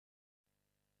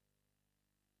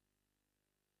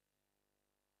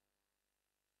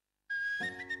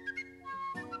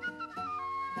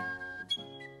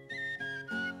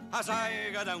As I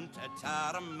go down to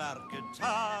Tara Market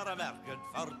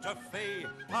for to fee,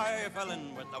 I fell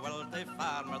in with the wealthy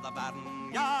farmer, the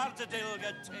barnyard to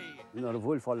Dilgate tea. You know, the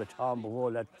wolf all the time,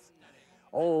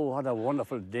 oh, what a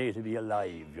wonderful day to be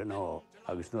alive, you know.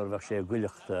 I was nervous,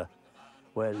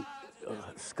 well,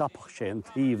 scapach sé an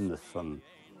tíomhnas san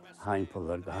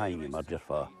hainpil go hainge mar dear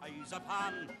fá.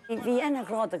 Bhí ena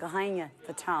grád go hainge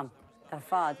de Tom ar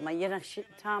fad, má dhéanach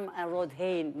Tom a rud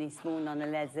hain níos mún an a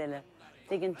leid zile.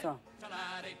 Diggin'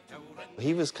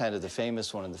 He was kind of the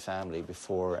famous one in the family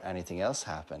before anything else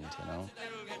happened, you know.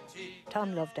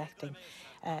 Tom loved acting.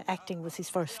 Acting was his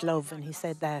first love, and he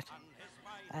said that.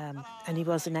 And he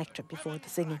was an actor before the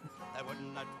singing.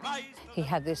 He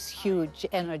had this huge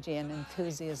energy and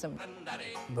enthusiasm.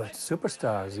 But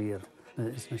superstars here,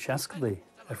 is na seascadí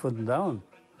fud down.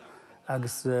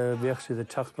 Agus bheadh siad a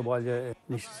teacht bhaile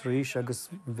níos rís agus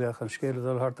bheadh an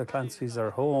scéileadal thart a Clancy's are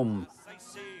home.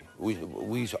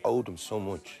 We owed him so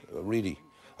much, really.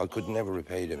 I could never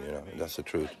repay them, you know, that's the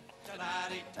truth.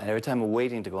 And every time I'm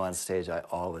waiting to go on stage, I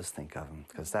always think of him,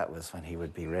 because that was when he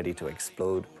would be ready to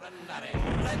explode.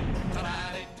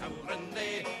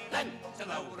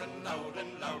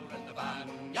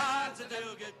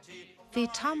 Bhí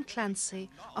Tom Clancy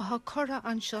a ha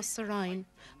Carrick-on-Suir sa Rhine,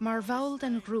 mar bhail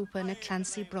den grúpa na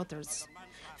Clancy Brothers.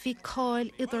 Bhí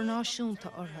cáil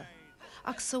idirnáisiúnta ortha.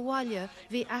 Ach sa bhaile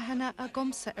bhí aithne a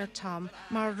gomsa Tom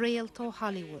mar réaltó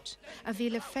Hollywood, a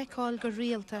bhí le feiceáil go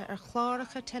rialta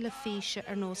chláracha telefíse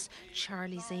nós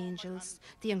Charlie's Angels,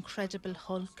 The Incredible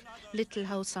Hulk, Little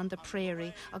House on the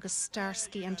Prairie agus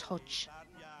Starsky and Hutch.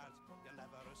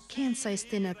 Cén sais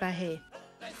duine behé,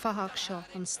 fahach seo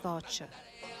an stáitse.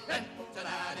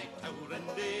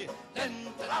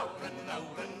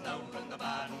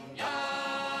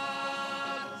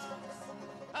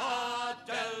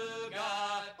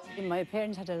 My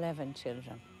parents had 11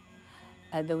 children.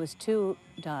 There was 2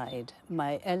 died.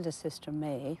 My eldest sister,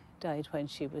 May, died when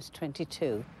she was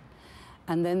 22.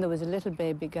 And then there was a little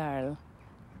baby girl,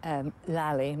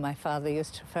 Lally. My father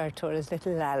used to refer to her as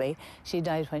little Lally. She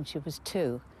died when she was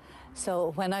 2.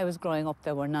 So when I was growing up,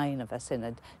 there were 9 of us in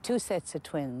it. 2 sets of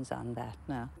twins on that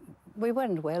now. We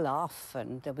weren't well off,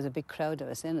 and there was a big crowd of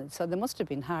us in it, so there must have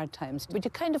been hard times. But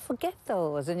you kind of forget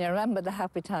those, and you remember the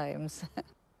happy times.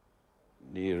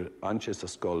 Níor anses a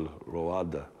scoil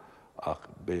roáda ach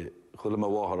be chuile a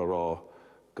bháthair rá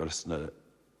gur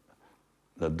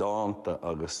na dáanta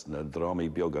agus na drámaí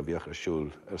beag a bheadh ar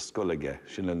siúl ar scoilige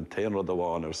sin an taonrad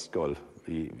amháin ar scoil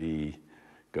bhí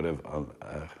go raibh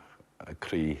a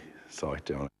crí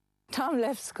sáite ann. Tom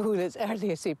left school as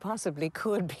early as he possibly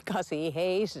could because he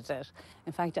hated it.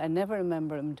 In fact, I never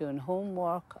remember him doing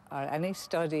homework or any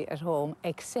study at home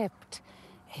except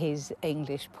his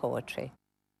English poetry.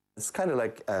 It's kind of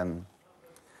like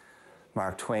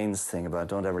Mark Twain's thing about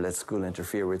don't ever let school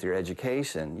interfere with your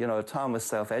education. You know, Tom was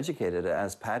self-educated,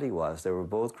 as Paddy was. They were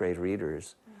both great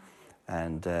readers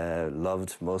and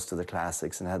loved most of the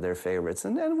classics and had their favourites.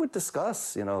 And then would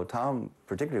discuss, you know, Tom,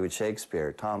 particularly with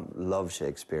Shakespeare, Tom loved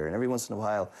Shakespeare. And every once in a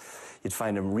while, you'd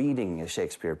find him reading a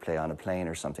Shakespeare play on a plane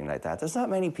or something like that. There's not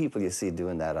many people you see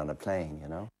doing that on a plane, you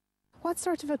know. What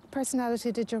sort of a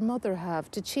personality did your mother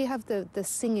have? Did she have the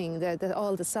singing,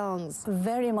 all the songs?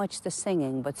 Very much the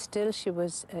singing, but still she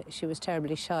was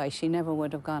terribly shy. She never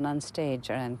would have gone on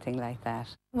stage or anything like that.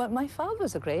 But my father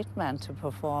was a great man to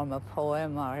perform a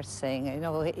poem or sing, you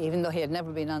know, even though he had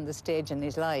never been on the stage in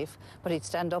his life, but he'd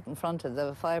stand up in front of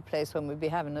the fireplace when we'd be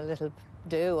having a little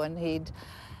do and he'd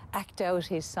act out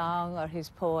his song or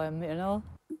his poem, you know.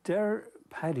 Der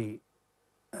Paddy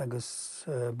agus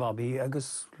Bobby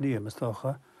agus Liam is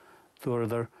tócha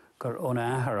dúirdar gur óna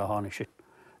áthar a tháinig sin.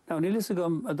 Now, ní lisa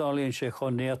gom a dálíonn sé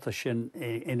chun néata sin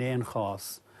in éon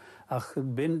chás, ach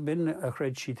bin a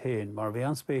chreid siad héin, mar bhí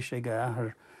an spéis ag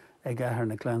áthar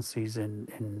na Clancy's in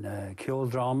ceol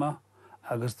drama,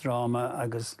 agus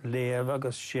léamh,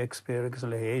 agus Shakespeare, agus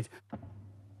léad.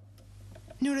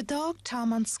 Nuair a dág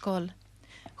Tom an scoil,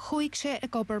 chuaigh sé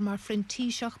ag obair mar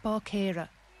frintíiseach bá céire.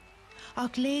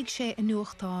 Ach léig sé in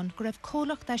nuachtáin go raibh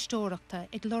cólacht eistóireachta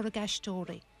ag lorg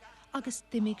eistóirí, agus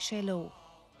dimigh sé ló.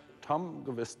 Tom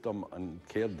go bhfuistom an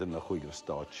céad den na chuig ar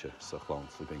stáitse sa chlán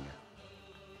sa binge.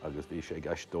 Agus bhí sé ag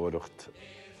eistóireacht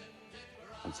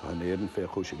an sa hanéireann fé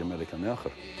chúisig America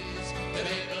neachar.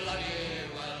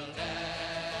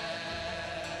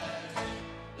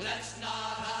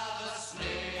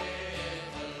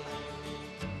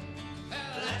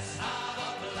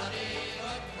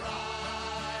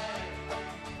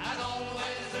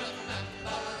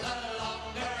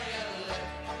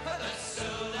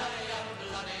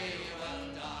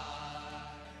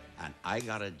 I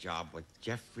got a job with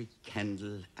Jeffrey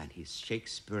Kendall and his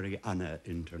Shakespeareana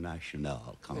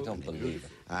International company. I don't believe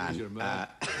it. And,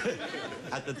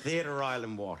 at the Theatre Royal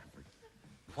in Waterford.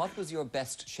 What was your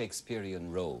best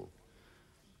Shakespearean role?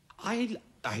 I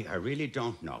really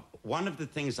don't know. One of the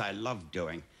things I loved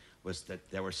doing was that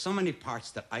there were so many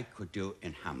parts that I could do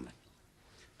in Hamlet.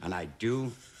 And I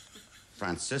do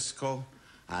Francisco,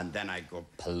 and then I go...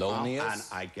 Polonius? And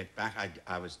I get back,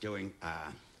 I was doing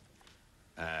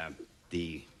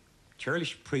the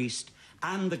churlish priest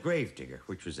and the gravedigger,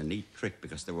 which was a neat trick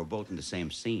because they were both in the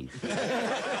same scene.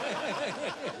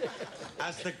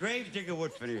 As the gravedigger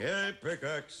would finish, hey,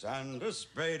 pickaxe and a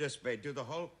spade, do the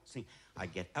whole thing. I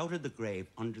get out of the grave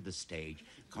under the stage,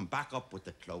 come back up with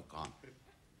the cloak on.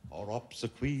 Our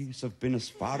obsequies have been as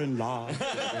far in law.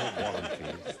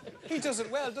 He does it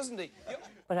well, doesn't he?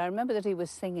 But I remember that he was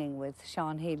singing with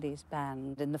Sean Healy's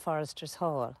band in the Foresters'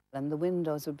 Hall, and the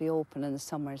windows would be open in the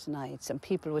summer's nights, and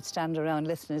people would stand around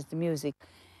listening to the music.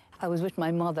 I was with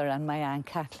my mother and my Aunt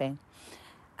Kathleen,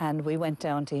 and we went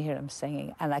down to hear him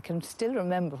singing, and I can still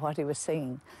remember what he was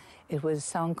singing. It was a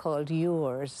song called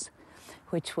Yours,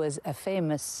 which was a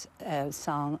famous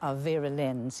song of Vera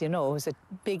Lynn's. You know, it was a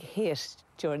big hit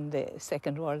during the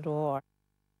Second World War.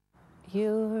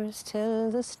 Yours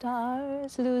till the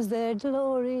stars lose their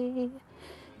glory.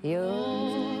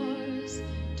 Yours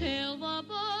till the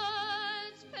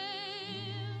birds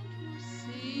fail to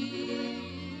sing.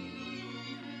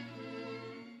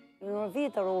 Nor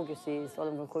bhí ar ógus is,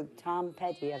 Olin go Tom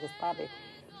Petty agus Bobby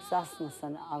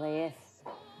Sasmussen RAF.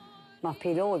 Ma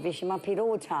pilot, bhí sé ma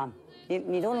pilot Tom.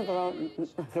 Ní donna go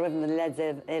raibh na leid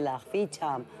eilech, bhí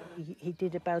Tom. He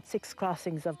did about 6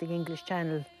 crossings of the English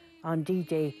Channel on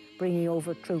D-Day, bringing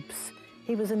over troops.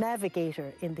 He was a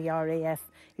navigator in the RAF.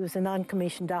 He was a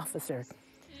non-commissioned officer.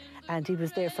 And he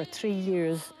was there for 3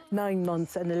 years, 9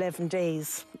 months and 11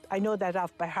 days. I know that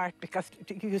off by heart because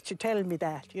you used to tell me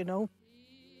that, you know.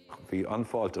 Bhí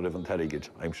anfáilte rih an teirigid,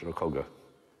 aimsir a coga.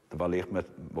 The bhaíoch me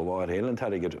bhhar héal an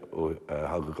teirigid ó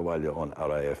haga go bhhaile ón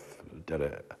RAF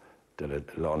de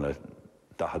lána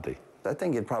dahadaí. I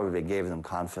think it probably gave them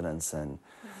confidence, and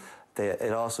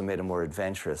it also made them more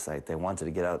adventurous. Like they wanted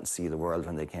to get out and see the world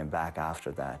when they came back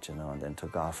after that, you know, and then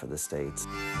took off for the States.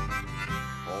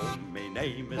 Oh, my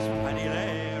name is Paddy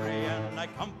Larry and I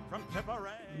come from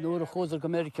Tipperary. Nuair a chóidir go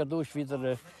America dúis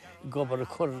híidir gobar a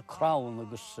chur crown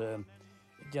agus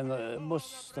deanga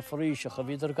mus na foríiseach a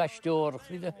híidir gaiisteoirach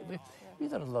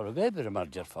híidir a lár gaibir mar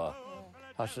dear fá.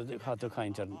 Had a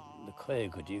caintear na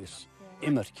chuig go dígus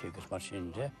imirce agus mar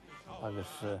sin de.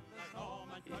 Agus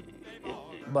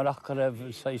marach go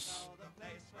raibh sais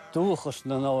dúchas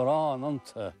na nárán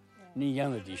anta ní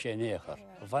dhéanadí sé néchar.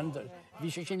 Bhí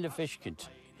sé sin le fiscint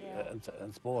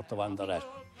an spórt a bhander.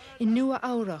 In nua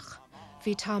áireach,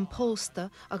 bhí Tom pósta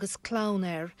agus clown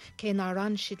cé ná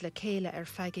ran siad le céile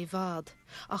feig I bhfad,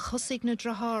 a chusaigh na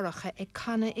dratháracha ag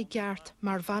canna I gceart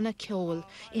mar bhanna ceol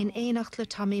in éanacht le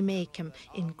Tommy Macom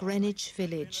in Greenwich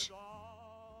Village.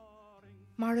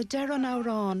 Mar a deir an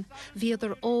árán, bhí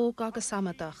idir óg agus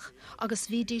amadach, agus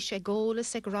bhídís ag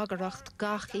ólas ag ragaracht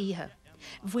gach ihe.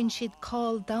 Bhain siad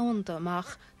cáil damhanda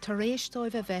amach tar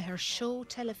éistóibh a bheith ar show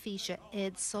telefíse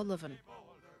Ed Sullivan.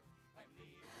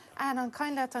 An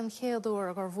cain leat an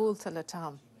chéadúir gur bhúlta le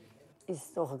Tom.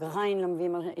 Is doch go hainlam bhí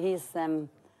mar híos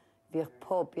bhí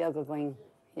pub beag go going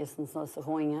híos an son sa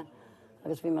choinge,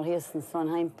 agus bhí mar híos an son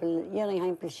heimpel, dhéaring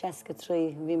heimpel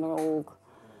 63 bhí mar óg,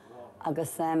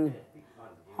 agus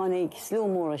Honnig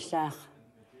slúmór isteach,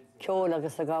 ceol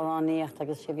agus a gáráníocht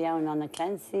agus sé bheann an na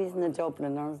Clancy's na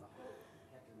Dubliners.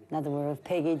 Na there were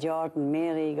Peggy Jordan,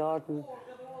 Mary Gordon,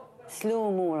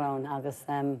 slúmór ann agus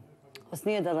os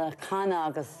níidir a canna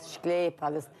agus scléip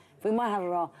agus bhí maithar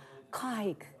rá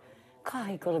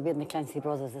caithigh gur a bhíad na Clancy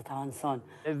Brothers atá an son.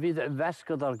 Bhí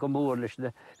bhescad ar go mór leis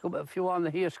fiúháin na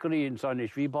hiascaríonn son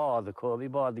is bhí bád go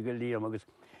líam agus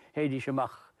héadí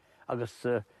semach agus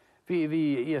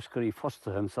bhí iascarí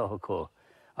fostathe sa có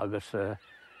agus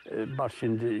mar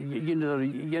sin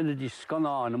dhéanadí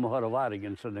scanáin am thar a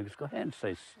bharigin san agus go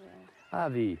hensáis a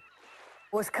bhí.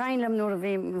 Os cainlam nuair a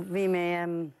bhí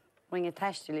mé ringe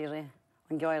teistilí ré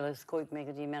an gceile scoib mé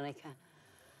go dtí America.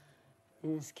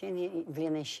 Ins cinní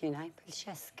bhíonna sin heimpel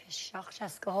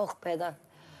 6 go hochpéidir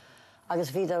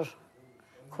agus bhíidir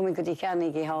cumig go dtí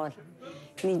ceannig I háil.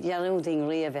 Ní dearúding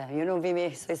riamh, bhí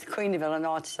mé cuine bhar an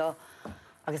áit seo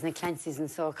agus na Clancy's an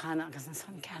só canna agus an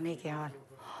son ceannig I háil.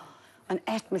 An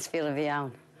atmosfér a bhí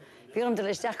ann. Bhí an de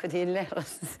leisteach go dtí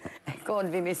leras. Gáil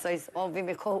bhí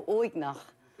mé có óignach.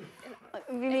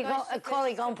 Bhí mé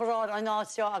cáigh an parád an áit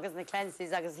seo agus na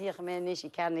Clancy's agus híocha mé níos I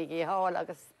ceannig I háil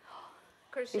agus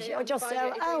Just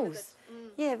our house.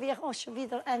 Yeah, we are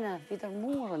wieder Anna, wieder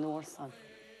more an orson.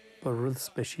 Ba rud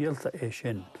speisialta é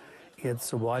sin iad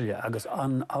sa bhaile agus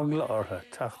an agla ortha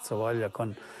tacht sa bhaile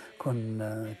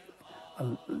chun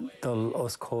dul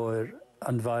os cóir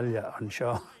an bhaile an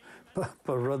seo. Ba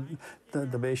rud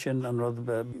de bé sin an rud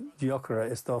diocra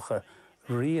is dócha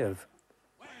riamh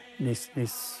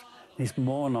níos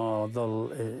móna dul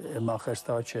imach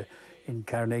stáitse in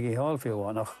Carnegie Hall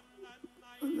fiúánach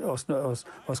os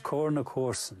cór na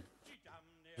córsan.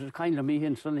 Kind of me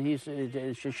and son he's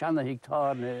Shanna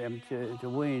Hictar to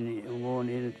win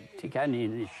in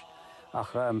Tikani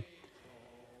ach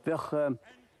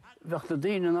vech de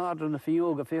dien en aarden van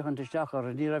yoga vegen te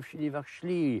stacher die vech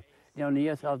slie die aan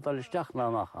niet al de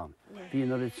stachna machen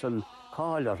wie er het zo'n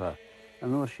kalere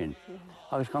en oorshin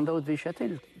als kan dat wie het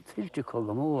tiltje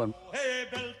komen moen. He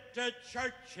built a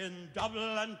church in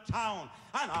Dublin town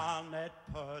and on it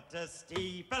put a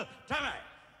steeple to me.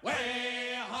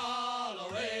 Way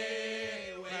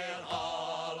Holloway, well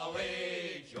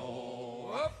Holloway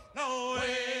Joe. No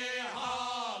way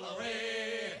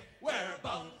Holloway, we're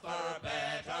bound for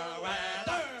better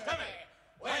weather. To me,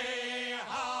 way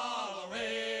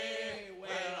Holloway,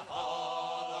 well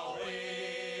Holloway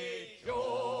Joe.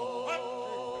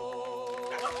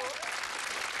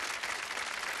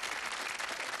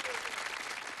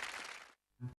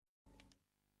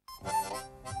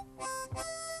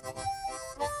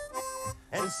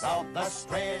 In South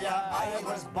Australia I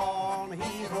was born,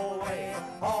 hero way,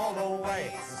 all the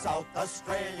way. South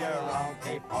Australia, round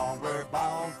Cape Horn, we're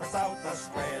bound for South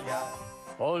Australia.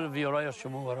 All of your Irish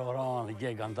more around the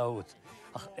gig and out.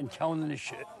 In town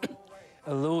is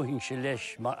a looking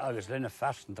shilish, agus lena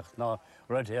fastentach na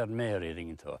red-haired Mary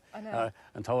ringing to.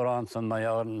 And Tauran son my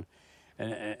own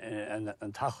and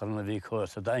tachan the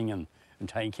course of Dangan and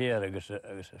Tank here agus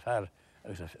fair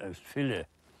agus fille.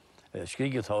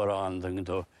 Skriget Tauran ringing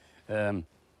to.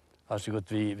 As you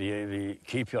got we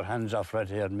keep your hands off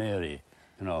red-haired Mary,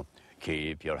 you know.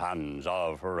 Keep your hands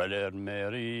off red-haired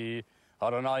Mary,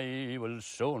 or and I will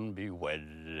soon be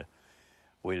well.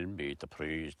 We'll meet the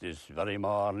priest this very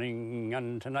morning,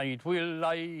 and tonight we'll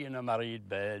lie in a married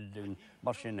bed. And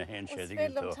Martin the hen shedding into.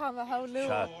 Keep your hands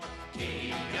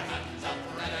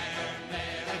off red-haired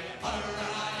Mary, or and I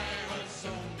will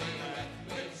soon be well.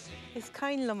 Is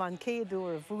kind lam an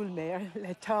céadú a bhúil méir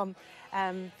le Tom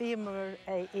bhí mar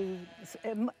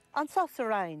an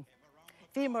Sasarain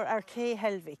bhí mar ar cé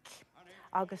Helvic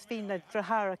agus bhí na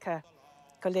Draharacha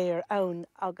go léir ann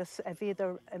agus a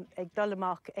bhíidir ag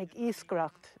dolamach ag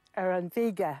íscracht ar an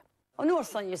bhíige. An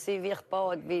orson you see bhíoch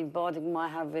bád bhí bádig mai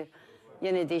have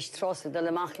dhéine dís trosa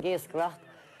dolamach ag íscracht.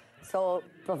 So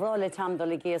bhrá le tam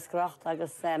dul ag íscracht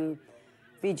agus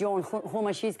bhí John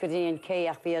chuma síos go dtíon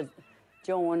céach bhí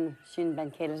John sin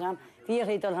ben céile tam. Bhí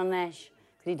rí dul hanéis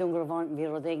go dtí dungur bhain bhí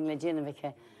rud éigin le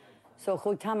Ginnevice. So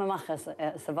chuig tam amachchas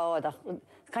sa bhádach.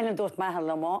 Cainnim dúirt maithal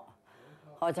le má.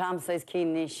 Tá tam sa is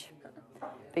cín níos.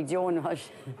 Big John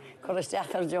was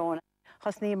choristeach ar John.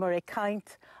 Chos ní mar ag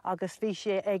caint agus bhí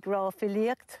sé ag rá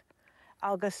filiocht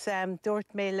agus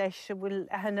dúirt mé leis bhfuil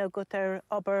hena go ar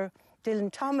obair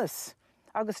Dylan Thomas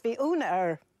agus bhí úna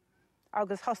ar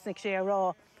agus thosnig sé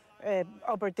rá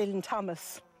obair Dylan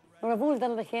Thomas. Mar a bhúil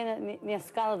dal le chéine ní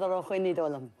scaldar ó chuoine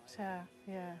dólam.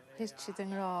 His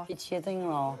cheating raw. It's cheating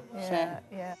raw.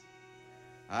 Yeah.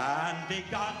 And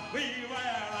begun we were a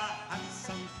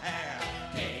handsome pair.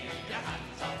 Keep your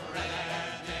hands off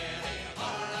red-haired Mary,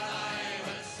 or and I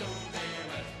will soon be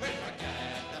well. We'll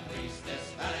forget the priest this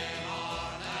very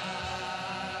morning.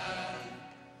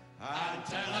 And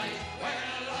tonight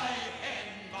we'll lie in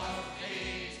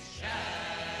Murphy's shed.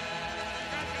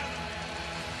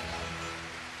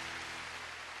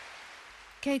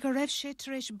 Cé go raibh sé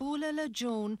tar éis búla le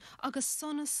Joan agus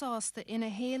sonna sásta ina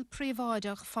héal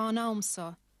príomháideach fáin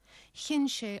amsa. Chin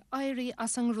sé éirí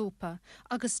as an grúpa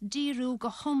agus díriú go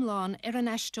thomláin ar an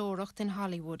eistóireacht in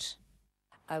Hollywood.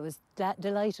 I was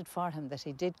delighted for him that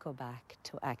he did go back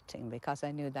to acting because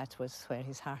I knew that was where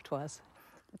his heart was.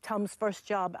 Tom's first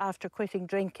job after quitting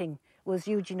drinking was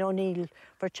Eugene O'Neill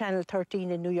for Channel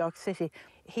 13 in New York City.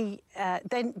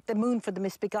 Then The Moon for the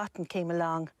Misbegotten came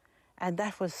along, and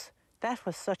that was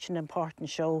such an important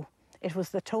show. It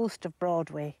was the toast of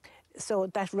Broadway. So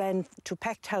that ran to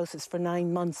packed houses for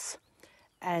 9 months.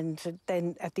 And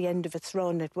then at the end of its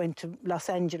run, it went to Los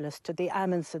Angeles, to the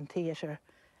Amundsen Theatre.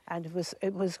 And it was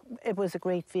a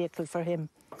great vehicle for him.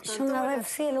 Sure, I've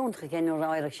seen a lot of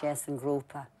Irish in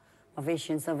grúpa. A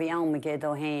vision so bhí am géad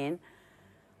ó hain.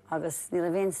 Agus ní a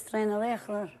bhíon strain a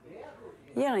réchlar.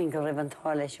 Dhéaring go raibh an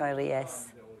tála leis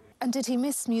IRS. And did he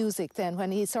miss music then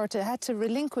when he sort of had to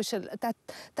relinquish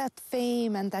that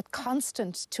fame and that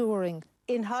constant touring?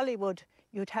 In Hollywood,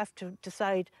 you'd have to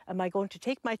decide, am I going to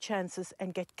take my chances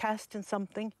and get cast in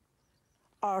something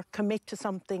or commit to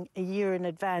something a year in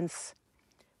advance?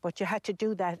 But you had to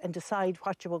do that and decide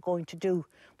what you were going to do.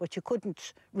 But you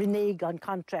couldn't renege on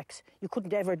contracts. You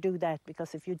couldn't ever do that,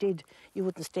 because if you did, you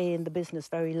wouldn't stay in the business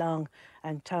very long.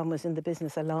 And Tom was in the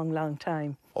business a long, long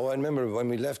time. Oh, I remember when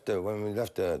we left the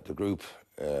group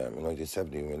in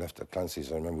 1970, when we left the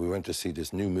Clancy's, I remember we went to see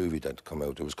this new movie that had come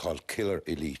out. It was called Killer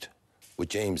Elite with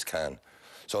James Caan.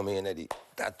 So me and Eddie,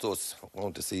 that's us,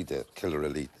 going to see the Killer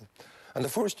Elite. And the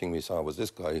first thing we saw was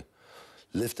this guy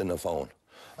lifting the phone.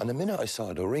 And the minute I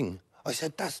saw the ring, I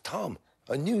said, that's Tom.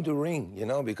 I knew the ring, you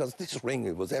know, because this ring,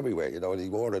 it was everywhere, you know, and he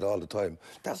wore it all the time.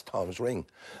 That's Tom's ring.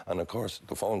 And of course,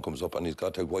 the phone comes up and he's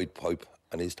got the white pipe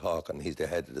and he's talking. He's the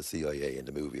head of the CIA in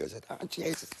the movie. I said, oh,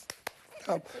 Jesus.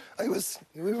 Tom. We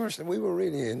were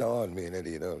really in awe, me and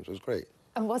Eddie, you know, it was great.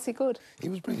 And was he good? He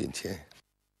was brilliant, yeah.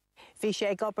 Bhí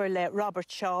sé gobbar le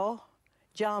Robert Shaw,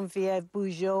 John Viev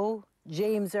Bugeaud,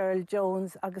 James Earl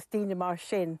Jones, Augustina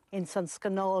Marchin in San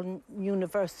Scanal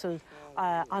Universal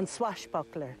on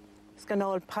Swashbuckler,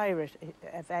 Scanal Pirate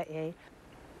of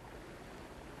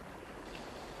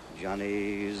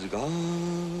Johnny's gone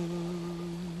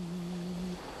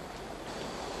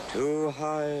to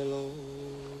Hilo.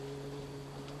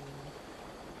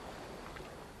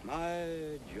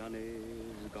 My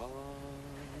Johnny's gone.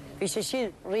 Bhí sé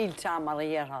sin riil Tom ar a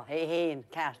dhéartha, héin,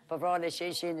 cat, ba bhrála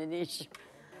sé sin inis.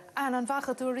 And an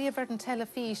bhacha dú riamhar an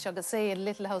telefís agus é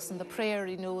Little House on the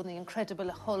Prairie, no, the Incredible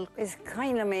Hulk. Is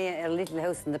kind of me a Little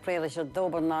House on the Prairie, so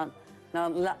dober na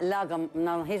lagam,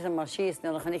 na hisam mar shees,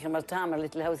 na chanicam mar tam,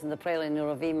 Little House on the Prairie, no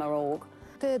ravi mar og.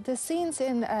 The scenes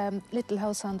in Little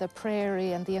House on the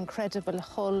Prairie and the Incredible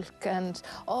Hulk and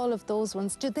all of those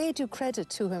ones, do they do credit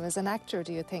to him as an actor,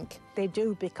 do you think? They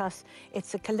do, because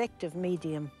it's a collective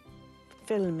medium.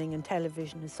 Filming and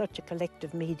television is such a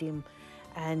collective medium,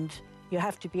 and you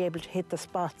have to be able to hit the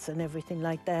spots and everything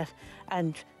like that.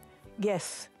 And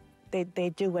yes, they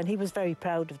do, and he was very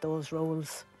proud of those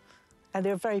roles. And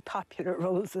they're very popular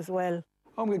roles as well.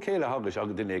 I'm going to kill a hoggish,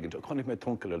 I'm going to go to my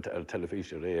tunkel at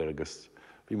television there, because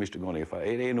we missed going if I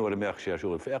ain't know the milk share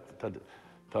show effect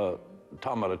to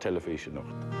Tom at a television.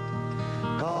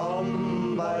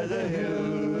 Come by the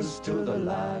hills to the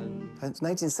land. In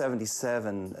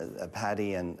 1977,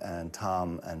 Paddy and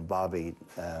Tom and Bobby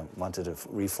wanted to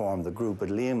reform the group, but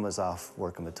Liam was off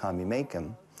working with Tommy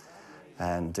Makem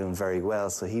and doing very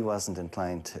well, so he wasn't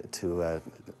inclined to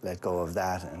let go of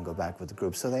that and go back with the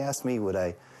group. So they asked me, would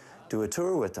I do a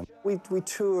tour with them? We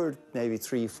toured maybe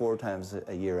 3-4 times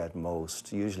a year at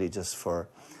most, usually just for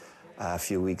a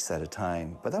few weeks at a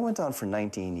time. But that went on for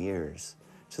 19 years,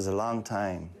 which is a long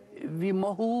time. Vi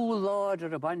mahú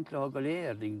láidir a baint le go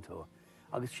léir dingtó,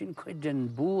 agus sin chuid den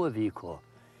bua bhí có.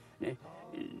 Ní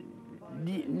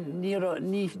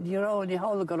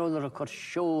hála go róidir a chur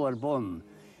seo ar bun.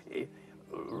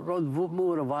 Rud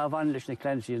mór a bhain leis na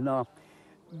Clancy ná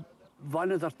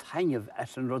bhainad ar taingemh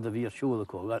as an rud a bhí siúla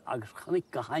có, agus chanig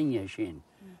go haine sin.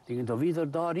 Dígann do bhíidir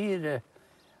dáíre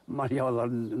mar heall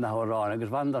na hárán, agus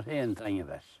bhain ar héan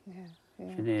taingemh as.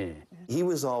 He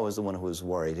was always the one who was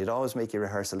worried. He'd always make you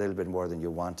rehearse a little bit more than you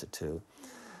wanted to.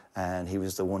 And he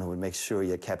was the one who would make sure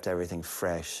you kept everything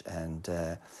fresh. And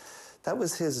that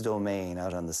was his domain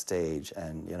out on the stage.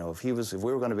 And, you know, if we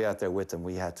were going to be out there with him,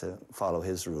 we had to follow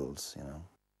his rules, you know.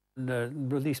 The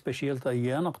really specialta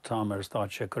dhéanach Tom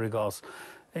start sé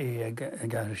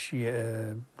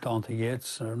Carrick-on-Suir Dante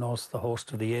Yates, or knows the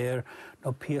host of the air,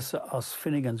 no piece as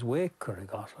Finnegan's Wake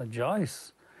Carrick-on-Suir,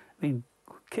 Joyce. I mean,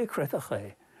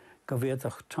 Kikretach go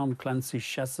bhéadach Tom Clancy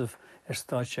Shesov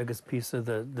start agus piece of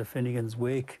the Finnegan's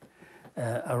Wake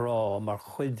ará mar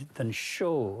chuid den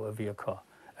show a bhí acu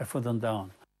fud an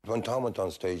down. When Tom went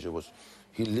on stage,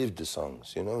 he lived the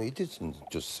songs, you know. He didn't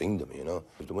just sing them, you know.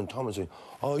 When Tom was saying,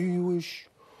 I wish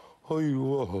I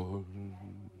was,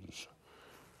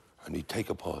 and he'd take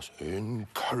a pause in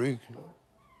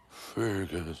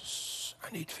Carrick-Fergus,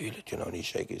 and he'd feel it, you know, and he'd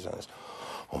shake his hands.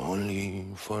 Only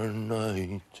for a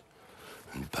night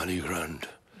in Ballygrand.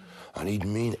 And he'd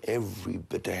mean every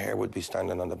bit. The hair would be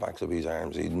standing on the backs of his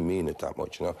arms. He'd mean it that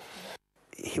much, you know.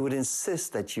 He would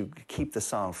insist that you keep the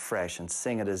song fresh and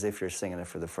sing it as if you're singing it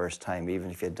for the first time,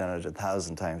 even if you'd done it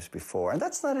 1,000 times before. And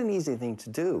that's not an easy thing to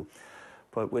do.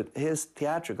 But with his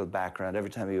theatrical background, every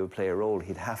time he would play a role,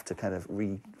 he'd have to kind of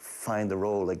refine the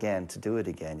role again to do it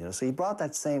again, you know. So he brought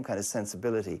that same kind of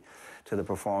sensibility to the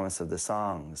performance of the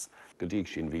songs. Godig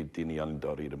sin ví dini an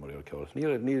daríre mar ceol.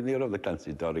 Ní the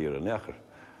Clancy daríre nechar.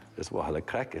 Is wahala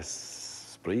crack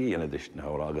is Spree in addition,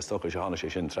 how August took a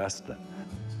Shanish interest.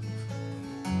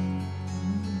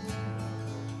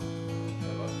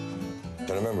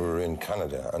 I remember we were in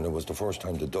Canada, and it was the first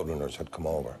time the Dubliners had come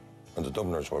over. And the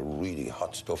Dubliners were really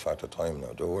hot stuff at the time now.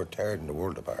 They were tearing the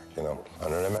world apart, you know.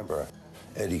 And I remember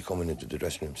Eddie coming into the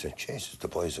dressing room saying, Jesus, the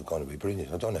boys are going to be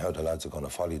brilliant. I don't know how the lads are going to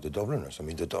follow the Dubliners. I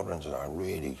mean, the Dubliners are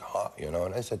really hot, you know.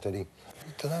 And I said to Eddie,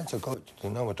 the lads are good. They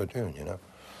know what they're doing, you know.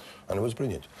 And it was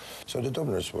brilliant. So the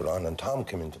Dubliners were on, and Tom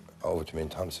came over to me,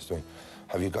 and Tom says to me,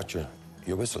 have you got your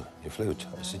whistle, your flute?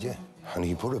 I said, yeah. And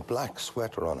he put a black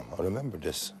sweater on him. I remember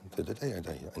this the day I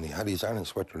died. And he had his iron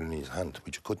sweater in his hand,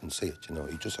 but you couldn't see it, you know.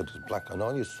 He just had this black, and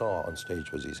all you saw on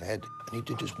stage was his head. And he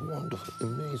did this wonderful,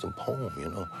 amazing poem, you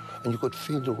know. And you could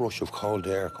feel the rush of cold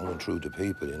air coming through the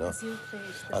people, you know.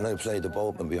 And I played the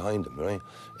boatman behind him, right?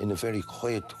 In a very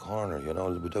quiet corner, you know,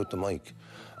 without the mic.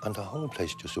 And the whole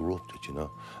place just erupted, you know.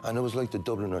 And it was like the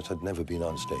Dubliners had never been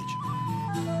on stage.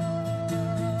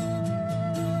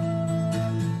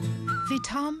 Bhí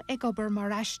Tom ag obair mar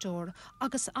aistóir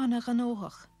agus anna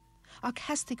ganóthach, ach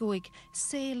heasta goig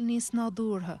saol níos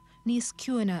nádúrtha, níos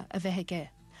ciúine a bheith aige,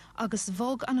 agus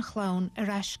bhog an chlán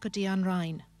ar ais go dtí an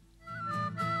Rhein.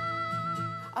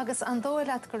 Agus an dóil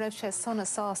leat go raibh sé sonna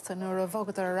sásta nuair a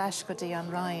bhogad ar ais go dtí an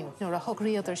Rhein, nuair a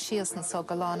thugríodar síosan so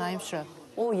go lán aimsire.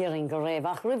 Ó, dhearann go raibh,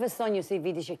 ach roimh sonniú sí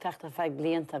bhí sé teachta feadh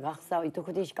blianta gach saoire, I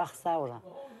tucha dís gach saoire.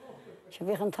 Se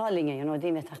bhí an talinge, you know,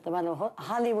 dine teachta bhil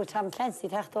Hollywood, Tom Clancy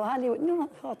teachta Hollywood, no,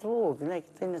 chát bhóg,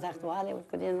 like, dine teachta Hollywood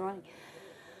go dtí an Rhein.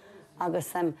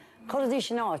 Agus chuir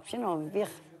sin áit, you know,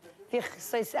 bhíh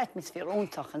sais atmosfér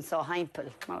úntach an sá haimpel,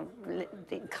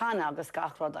 Canna agus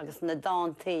gachrád agus na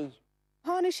dántí.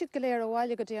 Tháinig siad go léir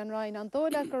bháile go dtí an Rhein, an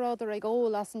dóile go ráidir ag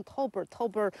ól as an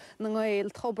tobar na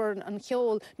ngáil, tobar an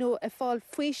cheol, nó a fáil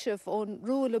faoisimh ón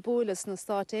rúla búlas na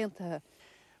Stát Aontaithe.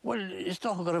 Well, is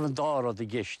toch go raibh an dárad a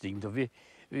gisting, do bhí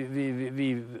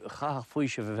chach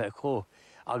faoisimh a bheith có,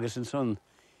 agus an son,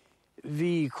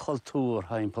 bhí cultúr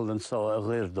haimpel an sá a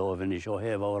ghirdóibhin is ó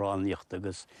hebh áráníocht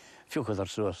agus fiúchad ar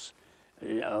suas,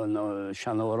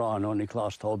 sean órán ón I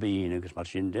clás tábíín agus mar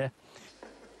sin de.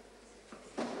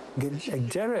 Ag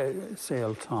deire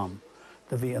saol Tom,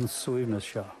 da bhí an suimhnas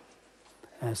seo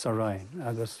sa Rhein,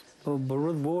 agus rud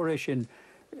mhór é sin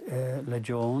le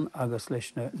Joan agus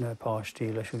leis na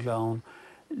páistí leis a glán,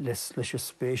 leis a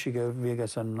spéisiige bhí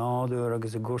agus an nádúr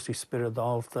agus a gúsaí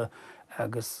spiridálta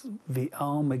agus bhí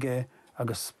am aige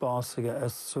agus spás aige a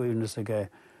suimhnas aige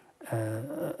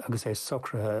agus é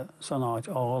sucrathe san áit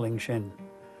áling sin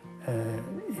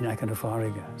in aice na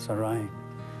fáige sa Rhein.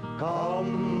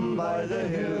 Come by the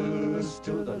hills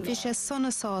to the... Bhí sé sonna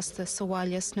sásta sa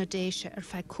bháileas na déise ar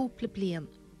feadh cúpla bliain.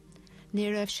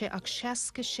 Ní raibh sé ach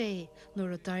 66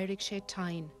 nuair a d'éirigh sé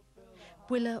tain.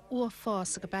 Buile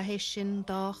uafás go bheith sin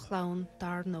dá chlán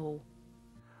dar nó.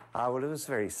 Well, it was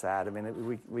very sad. I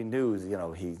mean, we knew, you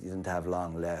know, he didn't have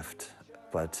long left.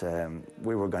 But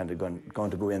we were going to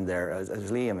go in there, as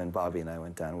Liam and Bobby and I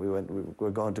went down, we were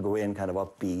going to go in kind of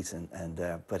upbeat,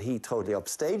 but he totally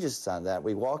upstages on that.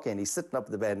 We walk in, he's sitting up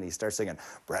in the bed and he starts singing,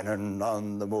 Brennan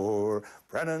on the moor,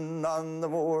 Brennan on the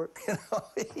moor. You know,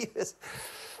 he was,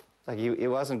 like he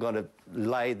wasn't going to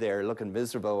lie there looking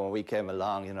miserable when we came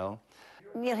along, you know.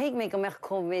 Níor hiag mé go meach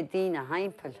comé dína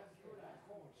haimpel.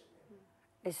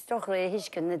 Is toch ré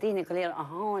hiiscin na dína go léir a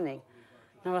tháinig.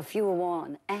 Nar a fiú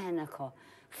amháin éanacha.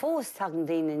 Fós tagan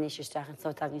daoine níos isteach an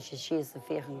so tagan sé síos a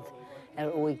féchant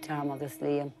óig Tom agus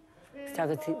Liam.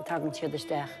 Tagan siad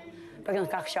isteach. Beag an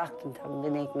gach seachtain tagan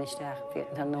den éic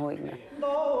isteach an nóigna.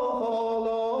 All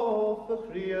of the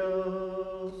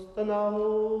Christ and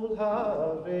old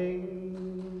having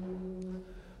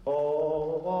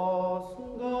was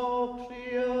go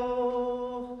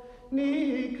criach ní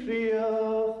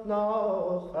criach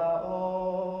nach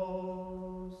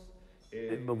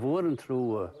Ba bhór an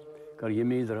trúa gur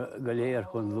dhimíidir go léir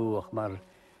chun luach mar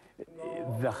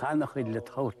bheitchanach chuid le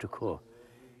táta có.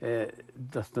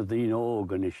 Das na dtíine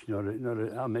ógan is nar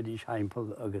amedís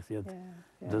haimpel agus iad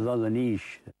de lala níos.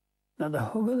 Na de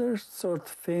thugad sort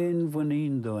féin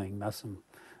bhaín doing measam.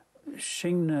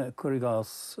 Sinne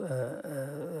curigás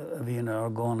a bhíon ar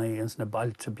gánaí ins na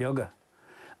bailte beaga.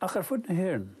 Ach ar fud na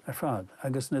hhéireann ar fad,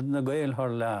 agus na gael thar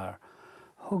lear,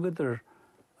 thugad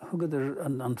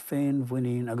an féin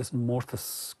bhaín agus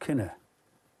mórtas cinenne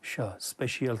seo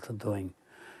speisialta doing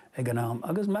ag an am,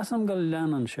 agus measam go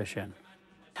leanan sé sin.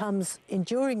 Tom's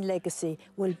enduring legacy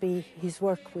will be his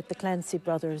work with the Clancy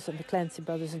brothers and the Clancy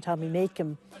brothers and Tommy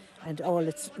Makem and all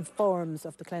its forms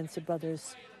of the Clancy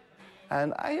brothers.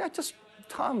 And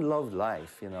Tom loved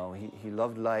life, you know. He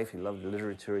loved life, he loved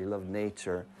literature, he loved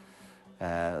nature.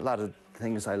 A lot of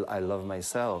things I love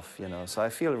myself, you know. So I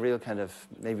feel a real kind of,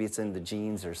 maybe it's in the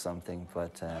genes or something,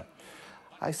 but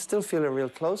I still feel a real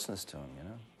closeness to him, you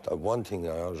know. One thing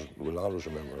I will always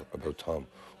remember about Tom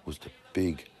was the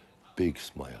big, big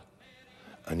smile.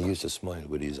 And he used to smile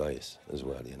with his eyes as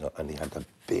well, you know, and he had that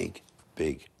big,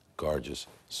 big, gorgeous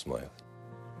smile.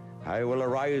 I will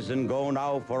arise and go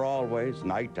now for always,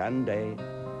 night and day.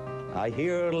 I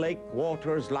hear lake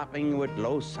waters lapping with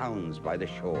low sounds by the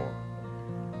shore.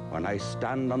 When I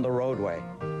stand on the roadway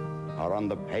or on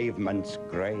the pavement's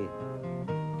grey,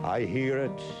 I hear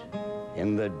it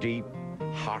in the deep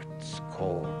heart's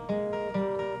core.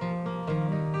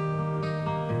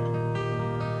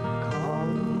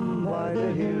 Come by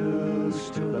the hills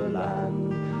to the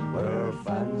land where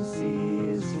fancy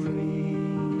is free,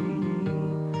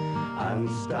 and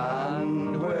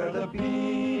stand where the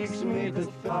peaks meet the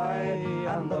sky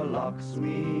and the lochs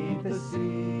meet the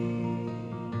sea.